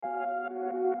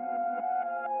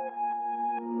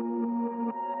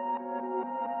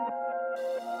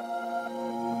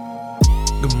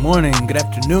Good morning, good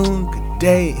afternoon, good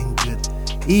day, and good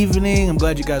evening. I'm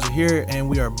glad you guys are here, and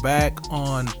we are back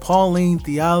on Pauline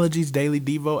Theology's Daily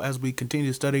Devo as we continue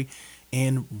to study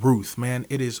in Ruth. Man,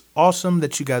 it is awesome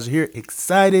that you guys are here.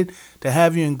 Excited to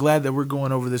have you and glad that we're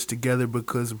going over this together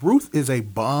because Ruth is a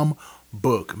bomb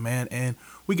book, man, and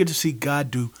we get to see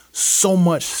God do so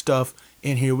much stuff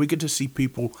in here. We get to see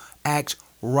people act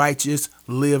righteous,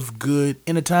 live good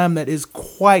in a time that is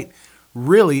quite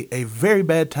really a very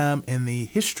bad time in the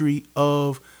history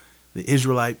of the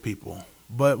Israelite people.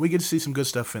 But we get to see some good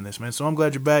stuff in this, man. So I'm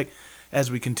glad you're back as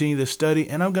we continue this study.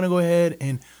 And I'm going to go ahead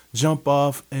and jump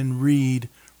off and read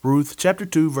Ruth chapter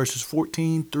 2, verses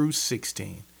 14 through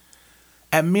 16.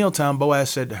 At mealtime, Boaz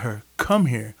said to her, "Come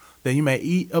here, that you may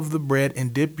eat of the bread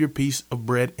and dip your piece of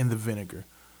bread in the vinegar."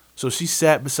 So she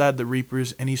sat beside the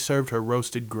reapers, and he served her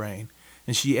roasted grain.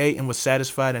 And she ate and was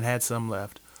satisfied and had some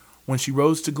left. When she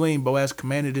rose to glean, Boaz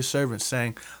commanded his servants,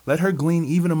 saying, "Let her glean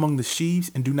even among the sheaves,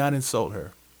 and do not insult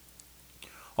her.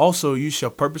 Also, you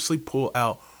shall purposely pull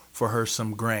out for her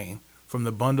some grain from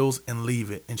the bundles and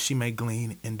leave it, and she may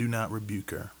glean, and do not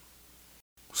rebuke her."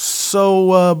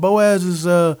 So Boaz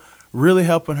is really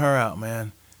helping her out,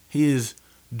 man. He is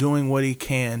doing what he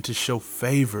can to show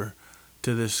favor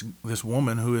to this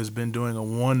woman who has been doing a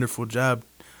wonderful job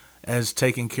as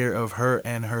taking care of her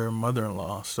and her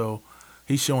mother-in-law. So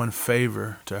he's showing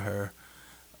favor to her,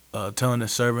 telling the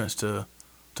servants to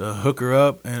hook her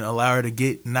up and allow her to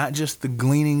get not just the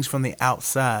gleanings from the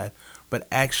outside, but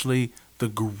actually the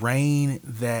grain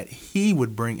that he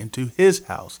would bring into his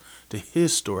house, to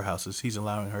his storehouses, he's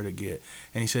allowing her to get.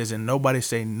 And he says, and nobody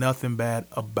say nothing bad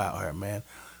about her, man.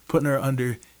 Putting her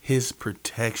under his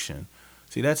protection.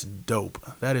 See, that's dope.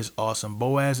 That is awesome.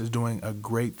 Boaz is doing a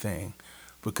great thing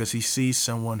because he sees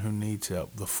someone who needs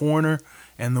help, the foreigner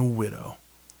and the widow.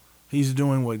 He's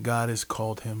doing what God has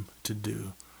called him to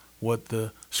do, what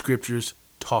the scriptures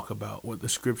talk about, what the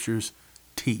scriptures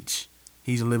teach.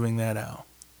 He's living that out.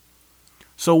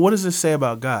 So what does it say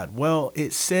about God? Well,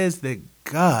 it says that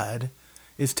God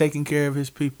is taking care of his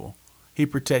people. He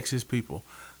protects his people.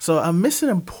 So I missed an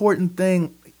important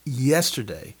thing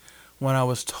yesterday when I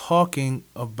was talking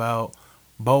about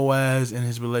Boaz and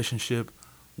his relationship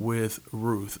with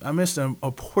Ruth. I missed an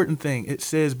important thing. It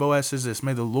says, Boaz says this,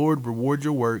 "May the Lord reward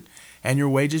your work and your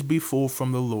wages be full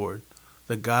from the Lord,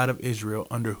 the God of Israel,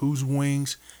 under whose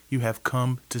wings you have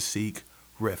come to seek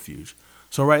refuge."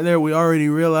 So right there, we already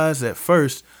realized that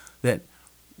first that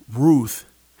Ruth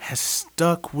has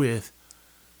stuck with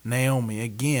Naomi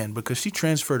again because she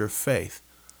transferred her faith.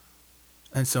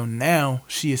 And so now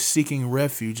she is seeking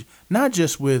refuge, not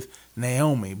just with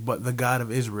Naomi, but the God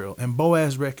of Israel. And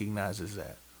Boaz recognizes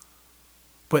that.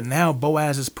 But now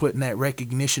Boaz is putting that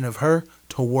recognition of her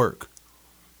to work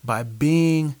by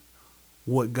being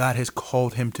what God has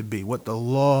called him to be, what the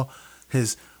law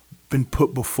has been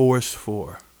put before us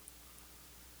for.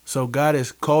 So God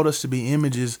has called us to be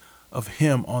images of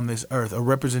him on this earth, a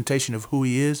representation of who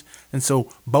he is. And so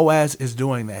Boaz is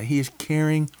doing that. He is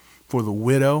caring for the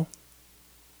widow.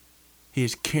 He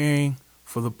is caring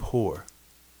for the poor.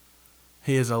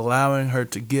 He is allowing her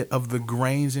to get of the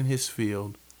grains in his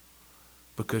field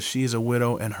because she is a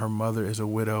widow and her mother is a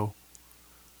widow,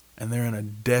 and they're in a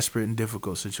desperate and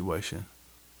difficult situation.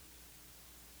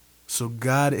 So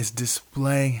God is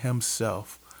displaying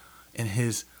himself in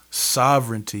his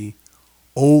sovereignty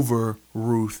over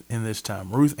Ruth in this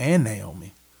time, Ruth and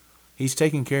Naomi. He's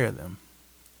taking care of them.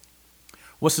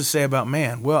 What's to say about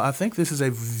man? Well, I think this is a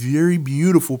very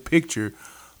beautiful picture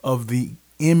of the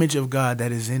image of God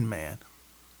that is in man.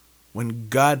 When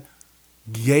God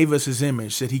gave us his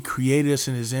image, said he created us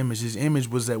in his image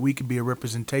was that we could be a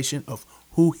representation of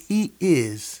who he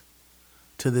is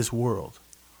to this world.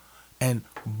 And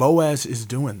Boaz is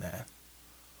doing that.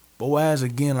 Boaz,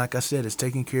 again, like I said, is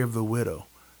taking care of the widow,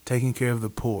 taking care of the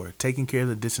poor, taking care of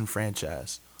the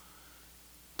disenfranchised,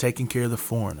 taking care of the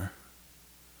foreigner.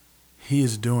 He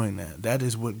is doing that. That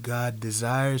is what God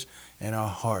desires in our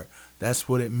heart. That's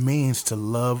what it means to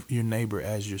love your neighbor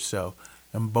as yourself.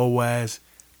 And Boaz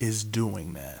is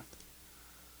doing that.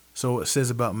 So it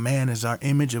says about man is our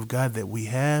image of God that we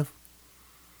have.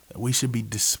 That we should be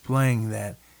displaying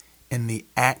that in the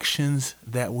actions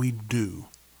that we do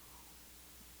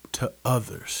to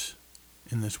others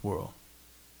in this world.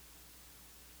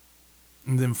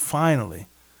 And then finally,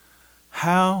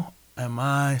 how am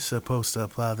I supposed to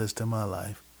apply this to my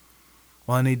life?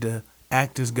 Well, I need to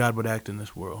act as God would act in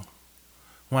this world.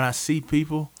 When I see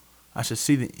people, I should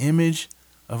see the image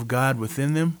of God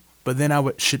within them, but then I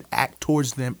should act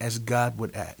towards them as God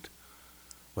would act.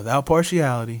 Without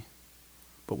partiality,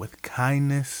 but with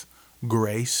kindness,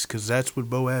 grace, because that's what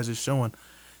Boaz is showing,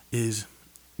 is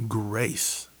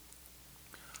grace,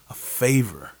 a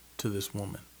favor to this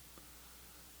woman.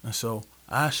 And so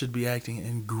I should be acting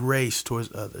in grace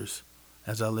towards others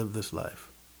as I live this life.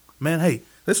 Man, hey,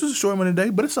 this was a short one today,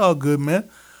 but it's all good, man.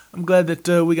 I'm glad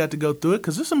that we got to go through it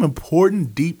because there's some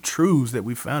important, deep truths that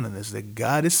we found in this, that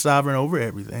God is sovereign over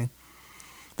everything,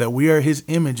 that we are his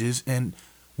images, and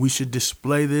we should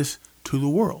display this to the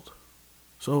world.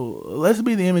 So let's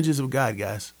be the images of God,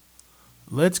 guys.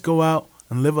 Let's go out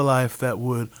and live a life that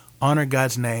would honor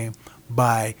God's name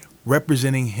by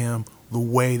representing him the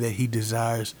way that he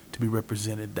desires to be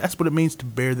represented. That's what it means to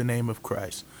bear the name of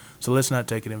Christ. So let's not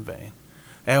take it in vain.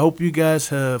 I hope you guys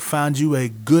have found you a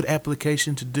good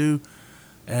application to do.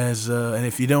 And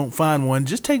if you don't find one,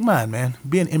 just take mine, man.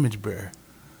 Be an image bearer.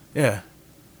 Yeah.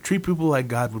 Treat people like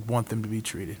God would want them to be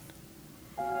treated.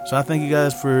 So I thank you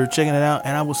guys for checking it out,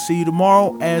 and I will see you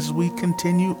tomorrow as we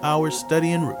continue our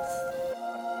study in Ruth.